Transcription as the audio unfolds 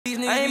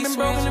I ain't been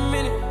broke in a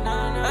minute.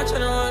 I'm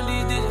tryna run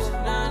these digits.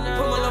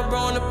 Put my little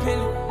bro in the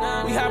penny.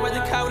 We hide by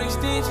the car with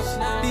extensions.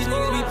 These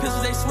niggas be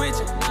pistols, they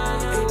switching.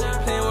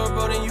 Playing with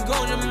bro, then you go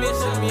on the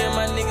mission. Me and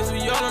my niggas,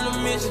 we all on the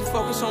mission.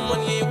 Focus on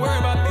money, ain't worried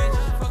about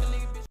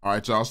bitches. All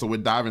right, y'all, so we're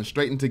diving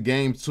straight into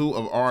game 2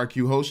 of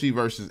RRQ Hoshi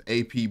versus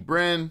AP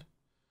Bren.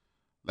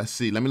 Let's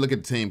see. Let me look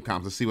at the team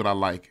comps. Let's see what I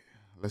like.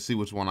 Let's see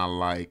which one I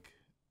like.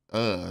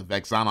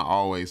 Vexana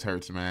always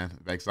hurts, man.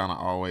 Vexana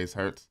always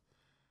hurts.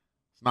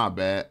 It's not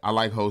bad. I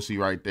like Hoshi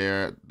right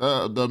there.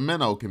 The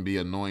Minnow can be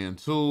annoying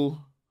too.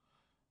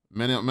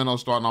 Minnow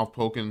starting off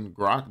poking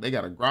Grok. They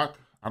got a Grok.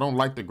 I don't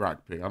like the Grok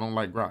pick. I don't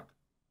like Grok.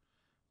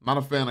 Not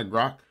a fan of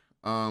Grok.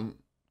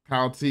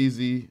 Kyle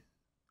Teasy.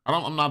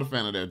 I'm not a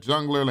fan of their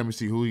jungler. Let me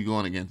see who he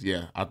going against.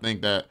 Yeah, I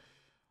think that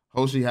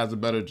Hoshi has a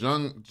better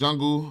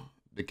jungle,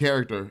 the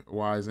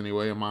character-wise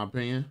anyway, in my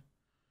opinion.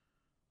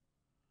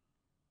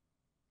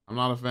 I'm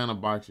not a fan of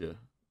Boxia.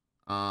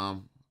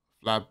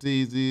 Flap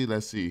Teasy,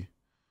 let's see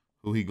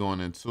who he going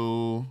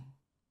into.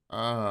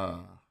 I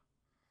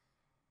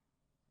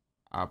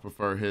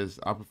prefer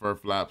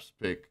Flap's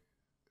pick.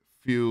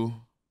 Few.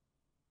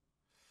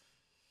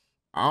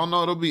 I don't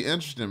know, it'll be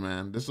interesting,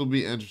 man. This will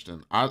be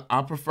interesting.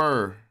 I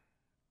prefer,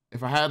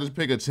 if I had to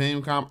pick a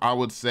team comp, I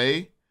would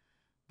say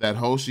that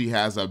Hoshi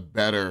has a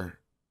better,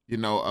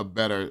 a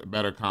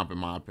better comp in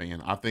my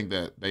opinion. I think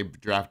that they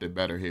drafted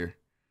better here.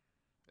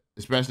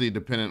 Especially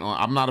depending on,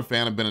 I'm not a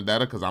fan of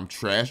Benedetta because I'm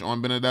trash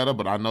on Benedetta,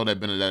 but I know that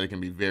Benedetta can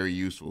be very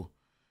useful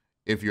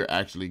if you're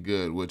actually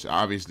good, which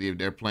obviously if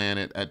they're playing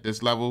it at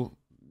this level,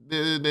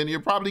 then you're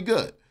probably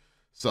good.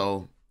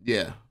 So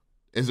yeah,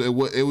 it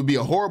would be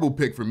a horrible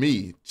pick for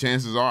me.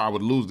 Chances are I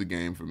would lose the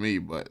game for me,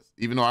 but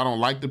even though I don't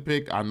like the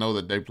pick, I know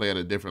that they play at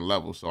a different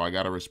level, so I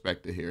got to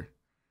respect it here.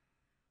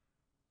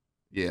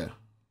 Yeah.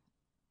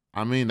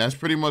 I mean, that's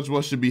pretty much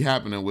what should be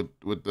happening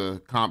with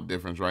the comp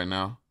difference right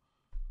now.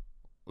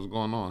 What's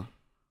going on?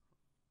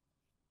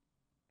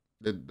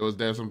 Was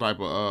there some type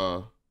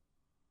of,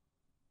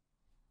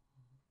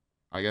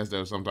 I guess there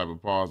was some type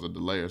of pause or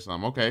delay or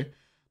something. Okay.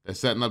 They're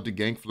setting up the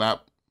gank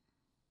Flap.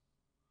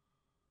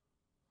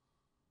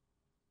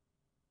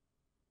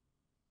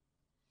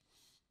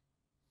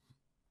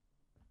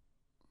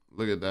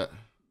 Look at that.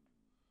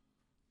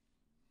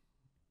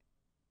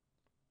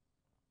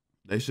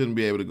 They shouldn't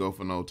be able to go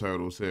for no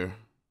turtles here.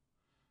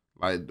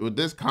 Like, with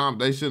this comp,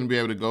 they shouldn't be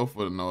able to go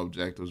for no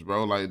objectives,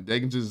 bro. Like,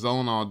 they can just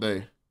zone all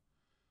day.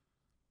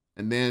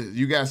 And then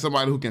you got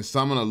somebody who can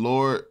summon a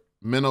lord.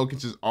 Minnow can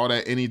just all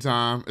that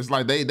anytime. It's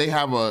like they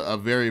have a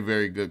very,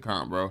 very good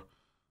comp, bro.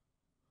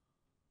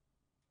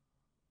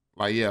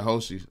 Like, yeah,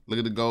 Hoshi. Look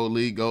at the gold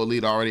lead. Gold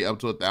lead already up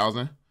to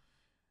 1,000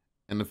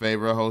 in the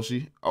favor of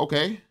Hoshi.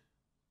 Okay.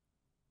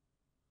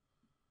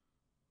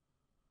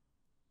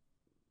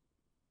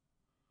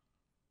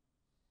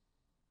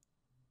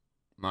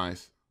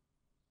 Nice.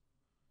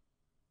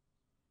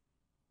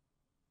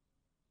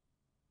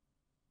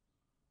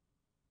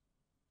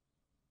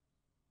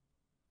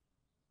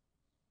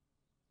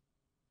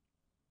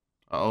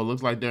 Uh-oh,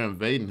 looks like they're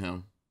invading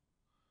him.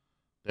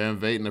 They're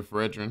invading the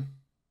Fredrin.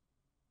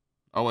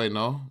 Oh, wait,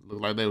 no.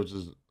 Looks like they was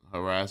just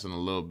harassing a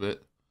little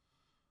bit.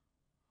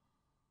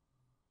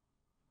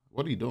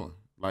 What are you doing?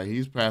 Like,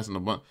 he's passing a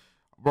bunch.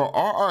 Bro,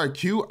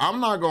 RRQ, I'm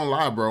not going to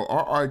lie, bro.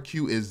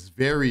 RRQ is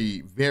very,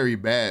 very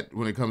bad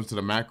when it comes to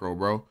the macro,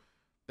 bro.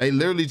 They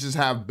literally just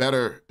have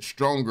better,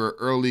 stronger,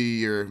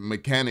 earlier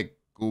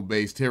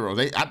mechanical-based heroes.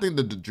 I think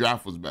that the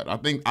draft was better.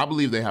 I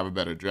believe they have a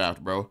better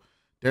draft, bro.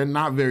 They're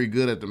not very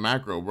good at the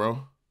macro,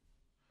 bro.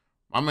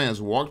 My man's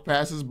walked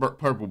past his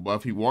purple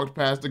buff. He walked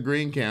past the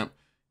green camp.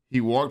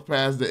 He walked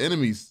past the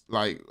enemies.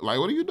 Like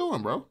what are you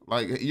doing, bro?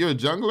 Like, you're a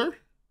jungler?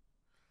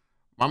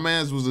 My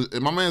man's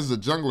a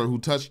jungler who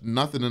touched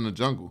nothing in the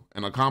jungle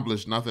and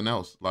accomplished nothing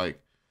else.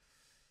 Like,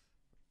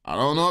 I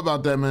don't know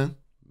about that, man.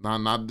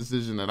 Not a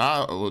decision that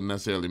I would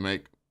necessarily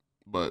make,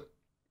 but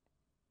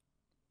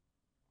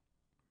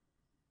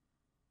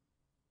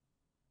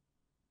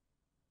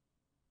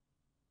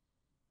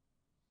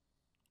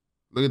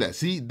look at that.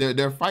 See,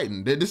 they're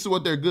fighting. This is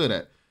what they're good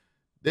at.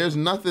 There's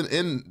nothing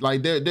in,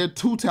 like, they're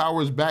 2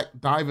 towers back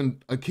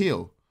diving a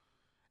kill.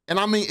 And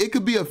I mean, it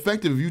could be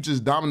effective if you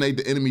just dominate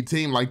the enemy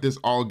team like this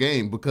all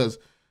game because,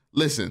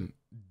 listen,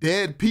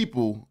 dead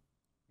people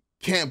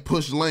can't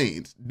push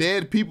lanes.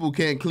 Dead people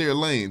can't clear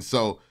lanes.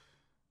 So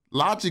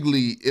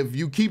logically, if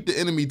you keep the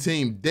enemy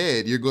team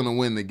dead, you're going to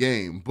win the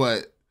game.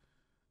 But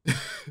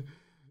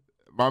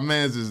my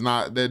man's is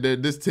not,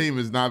 this team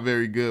is not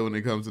very good when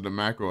it comes to the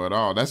macro at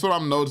all. That's what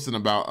I'm noticing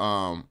about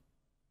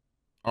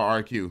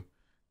RRQ.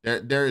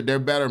 They're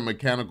better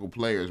mechanical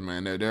players,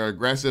 man. They're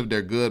aggressive,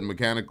 they're good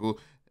mechanical.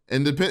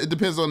 And it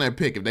depends on their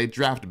pick. If they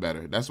draft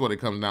better, that's what it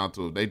comes down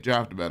to. If they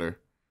draft better,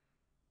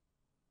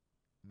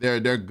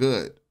 they're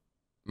good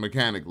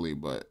mechanically,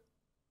 but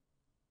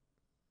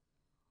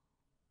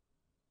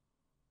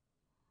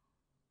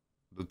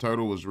the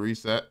turtle was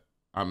reset.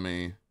 I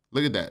mean,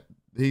 look at that.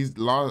 He's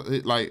lost.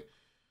 Like,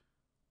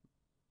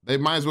 they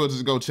might as well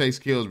just go chase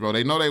kills, bro.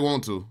 They know they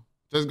want to.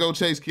 Just go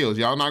chase kills.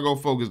 Y'all not gonna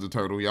focus the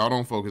turtle. Y'all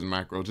don't focus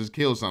macro. Just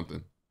kill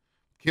something.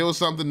 Kill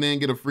something, then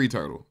get a free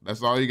turtle.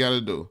 That's all you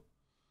gotta do.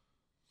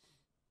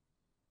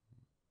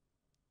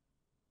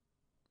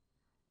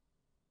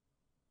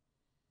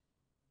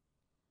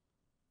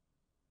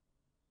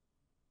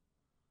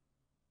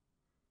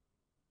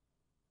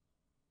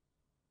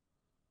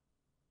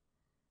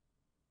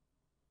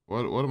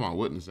 What am I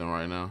witnessing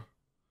right now?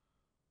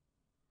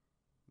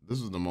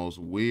 This is the most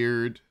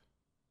weird,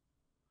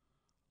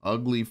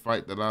 ugly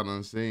fight that I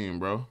done seen,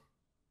 bro.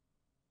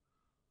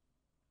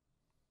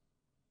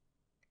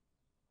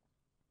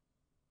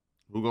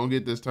 Who gonna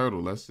get this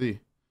turtle? Let's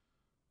see.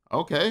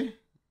 Okay.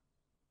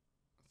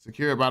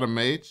 Secured by the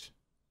mage.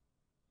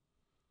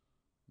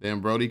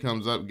 Then Brody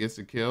comes up, gets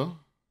a kill.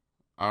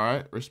 All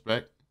right,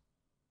 respect.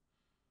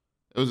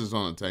 It was just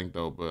on the tank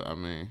though, but I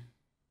mean.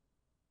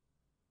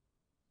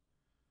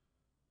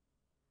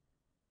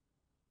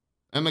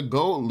 And the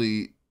gold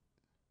lead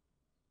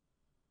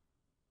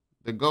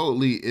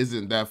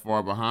isn't that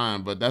far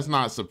behind, but that's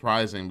not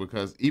surprising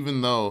because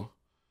even though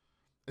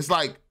it's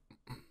like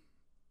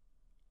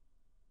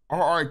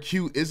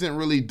RRQ isn't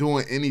really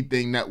doing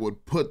anything that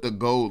would put the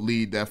gold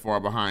lead that far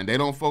behind. They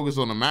don't focus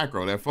on the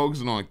macro. They're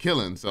focusing on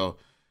killing. So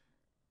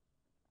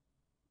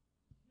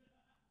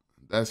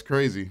that's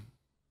crazy.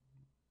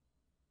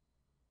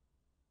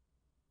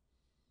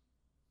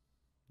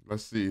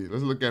 Let's see.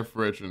 Let's look at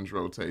Fredrin's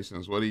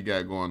rotations. What he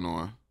got going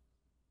on?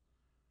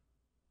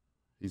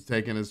 He's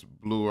taking his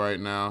blue right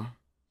now.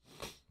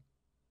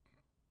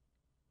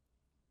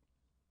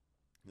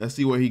 Let's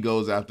see where he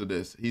goes after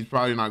this. He's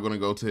probably not going to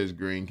go to his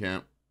green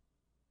camp.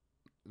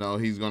 No,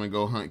 he's going to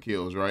go hunt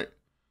kills, right?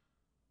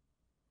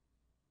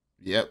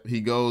 Yep,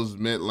 he goes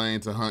mid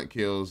lane to hunt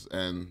kills.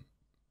 And,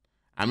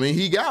 I mean,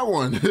 he got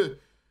one.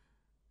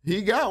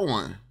 He got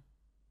one.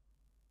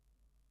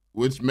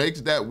 Which makes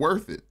that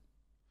worth it.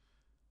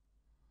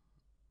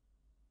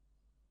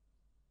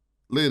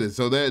 Look at it.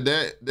 So their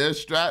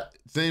strat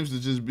seems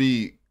to just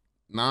be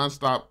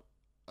nonstop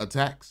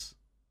attacks.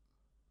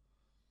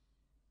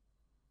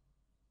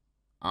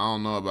 I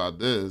don't know about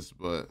this,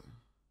 but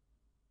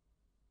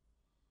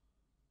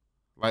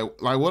like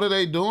what are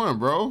they doing,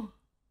 bro?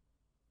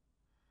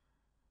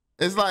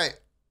 It's like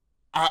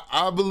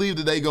I believe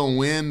that they gonna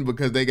win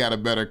because they got a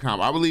better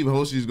comp. I believe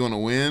Hoshi's gonna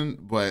win,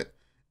 but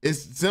it's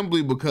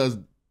simply because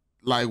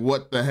like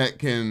what the heck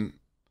can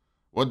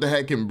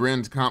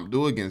Bren's comp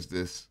do against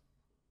this?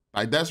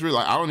 Like, that's real.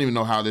 Like, I don't even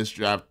know how this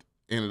draft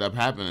ended up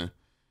happening.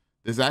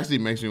 This actually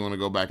makes me want to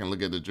go back and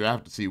look at the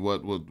draft to see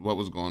what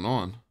was going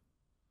on.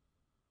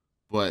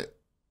 But,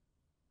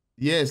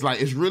 yeah, it's like,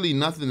 it's really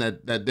nothing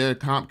that their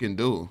comp can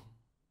do.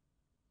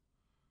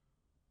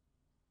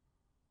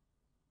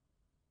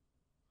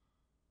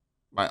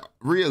 Like,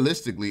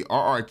 realistically,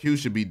 RRQ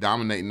should be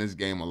dominating this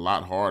game a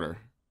lot harder.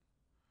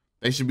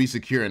 They should be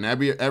securing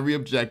every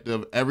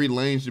objective. Every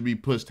lane should be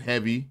pushed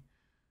heavy.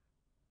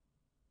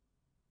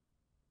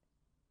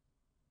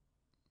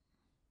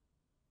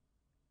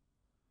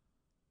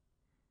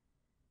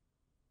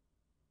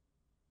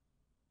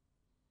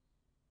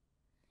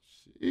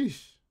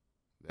 Sheesh.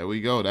 There we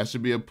go. That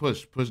should be a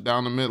push. Push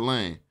down the mid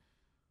lane.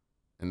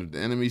 And if the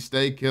enemy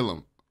stay, kill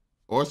him.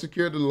 Or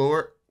secure the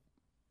Lord.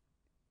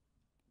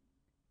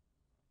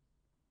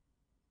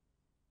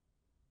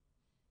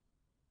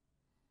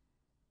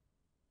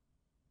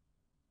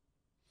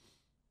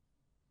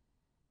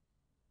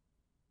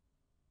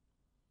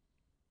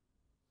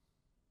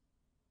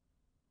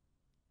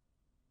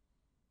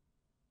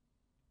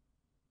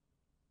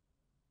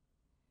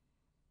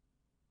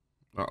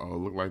 Uh-oh,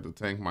 look like the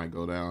tank might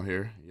go down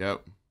here.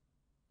 Yep.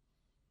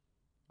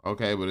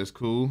 Okay, but it's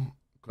cool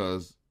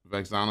because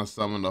Vexana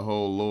summoned the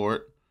whole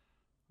Lord.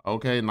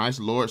 Okay, nice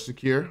Lord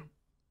secure.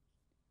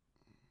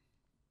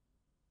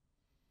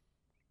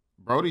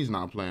 Brody's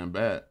not playing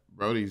bad.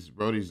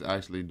 Brody's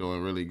actually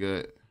doing really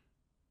good.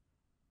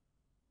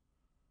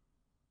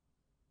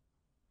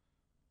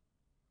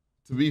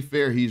 To be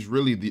fair, he's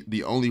really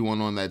the only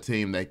one on that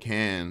team that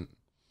can,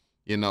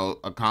 you know,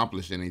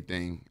 accomplish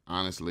anything,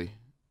 honestly.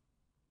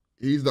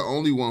 He's the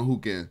only one who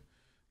can,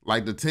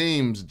 like, the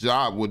team's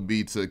job would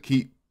be to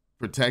keep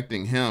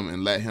protecting him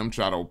and let him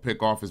try to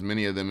pick off as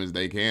many of them as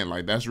they can.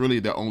 Like, that's really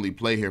the only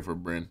play here for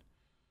Bren.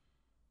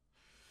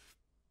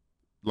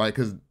 Like,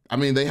 because, I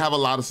mean, they have a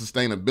lot of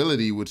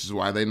sustainability, which is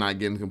why they're not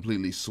getting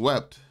completely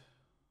swept.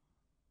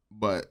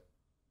 But,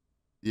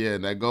 yeah,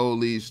 that goal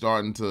lead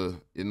starting to,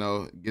 you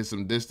know, get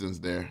some distance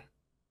there.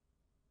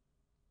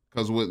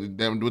 Because with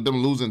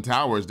them losing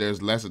towers,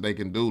 there's less that they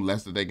can do,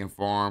 less that they can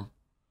farm.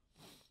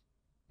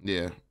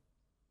 Yeah.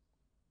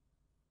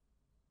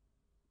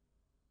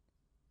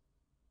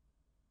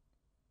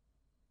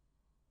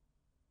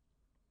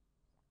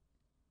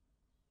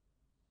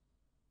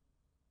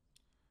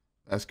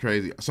 That's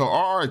crazy. So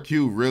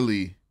RRQ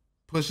really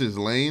pushes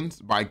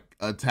lanes by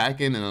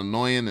attacking and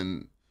annoying,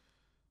 and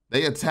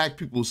they attack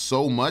people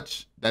so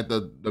much that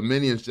the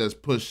minions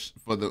just push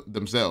for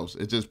themselves.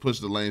 It just push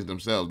the lanes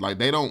themselves. Like,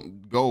 they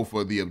don't go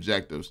for the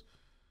objectives.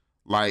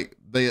 Like,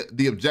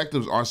 the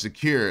objectives are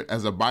secured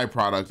as a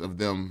byproduct of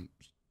them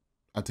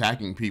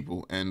attacking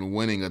people and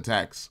winning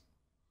attacks.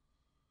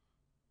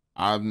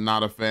 I'm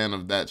not a fan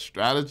of that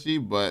strategy,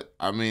 but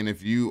I mean,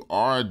 if you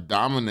are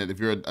dominant, if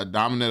you're a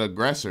dominant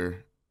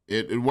aggressor,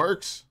 it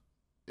works.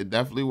 It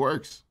definitely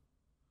works.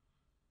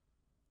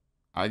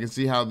 I can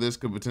see how this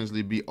could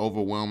potentially be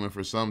overwhelming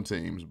for some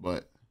teams,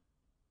 but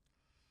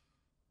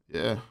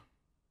yeah.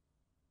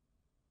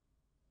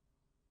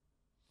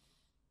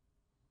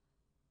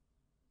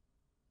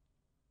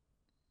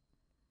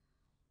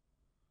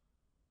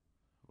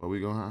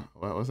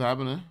 What's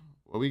happening?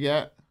 What we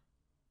got?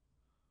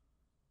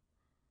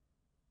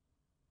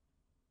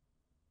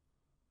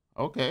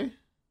 Okay.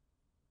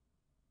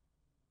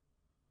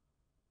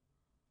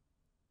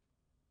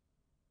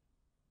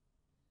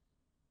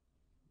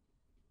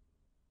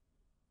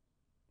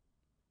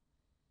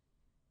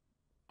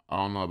 I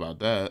don't know about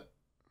that.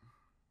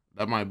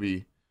 That might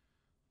be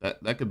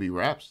that could be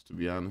Raps, to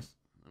be honest.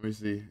 Let me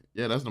see.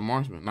 Yeah, that's the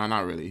Marksman. No,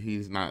 not really.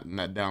 He's not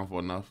down for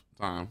enough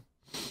time.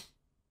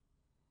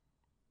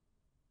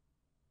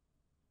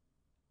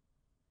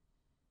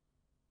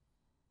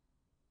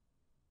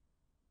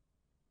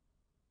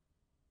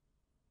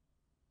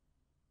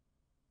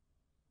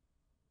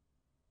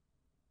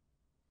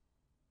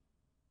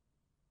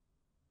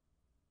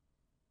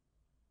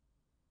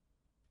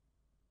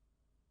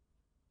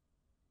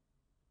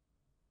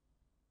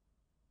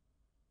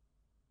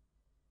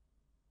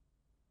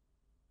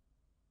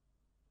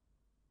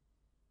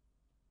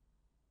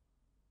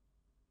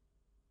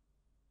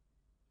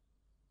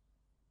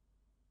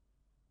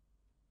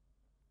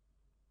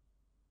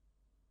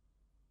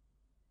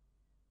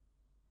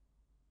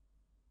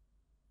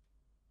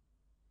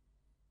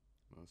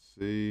 Let's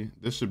see.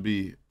 This should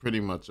be pretty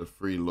much a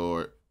free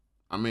Lord.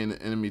 I mean,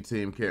 the enemy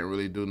team can't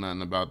really do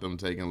nothing about them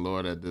taking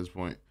Lord at this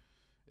point.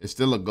 It's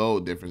still a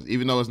gold difference,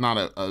 even though it's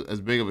not as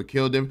big of a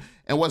kill difference.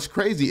 And what's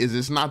crazy is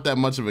it's not that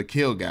much of a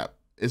kill gap.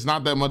 It's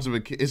not that much of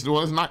it's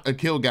not a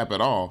kill gap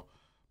at all.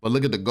 But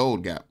look at the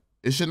gold gap.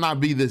 It should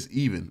not be this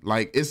even.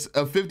 Like, it's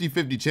a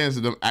 50-50 chance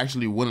of them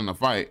actually winning a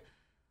fight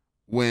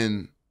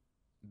when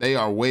they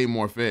are way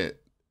more fed.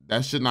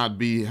 That should not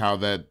be how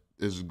that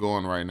is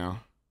going right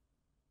now.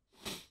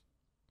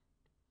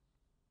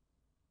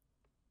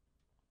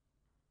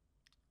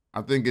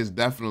 I think it's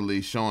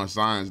definitely showing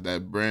signs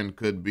that Bren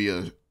could be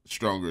a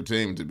stronger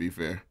team, to be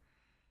fair.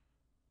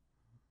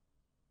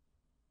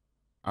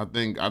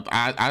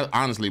 I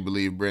honestly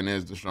believe Bren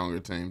is the stronger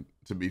team,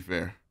 to be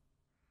fair.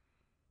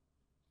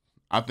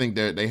 I think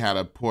they had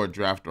a poor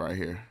draft right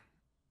here.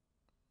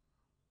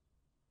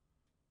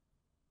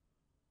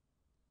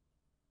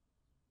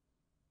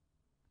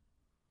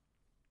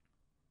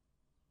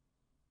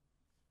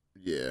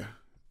 Yeah.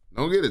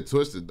 Don't get it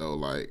twisted though.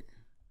 Like,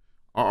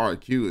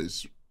 RRQ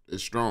is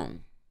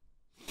strong.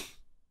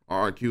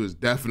 RRQ is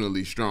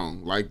definitely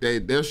strong. Like,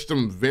 there's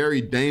some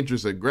very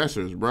dangerous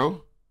aggressors,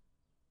 bro.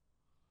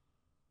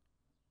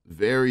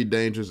 Very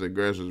dangerous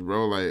aggressors,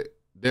 bro. Like,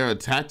 their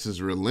attacks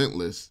is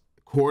relentless,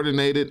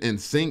 coordinated, and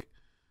sync.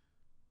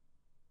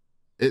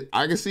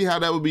 I can see how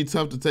that would be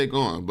tough to take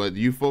on, but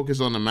you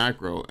focus on the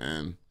macro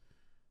and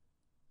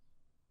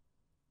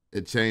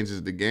it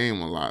changes the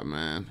game a lot,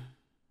 man.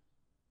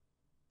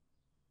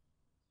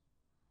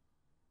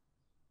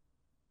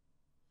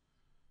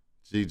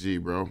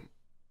 GG, bro.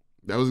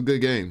 That was a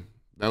good game.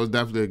 That was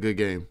definitely a good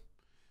game.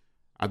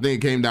 I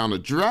think it came down to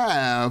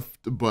draft,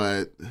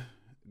 but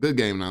good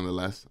game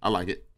nonetheless. I like it.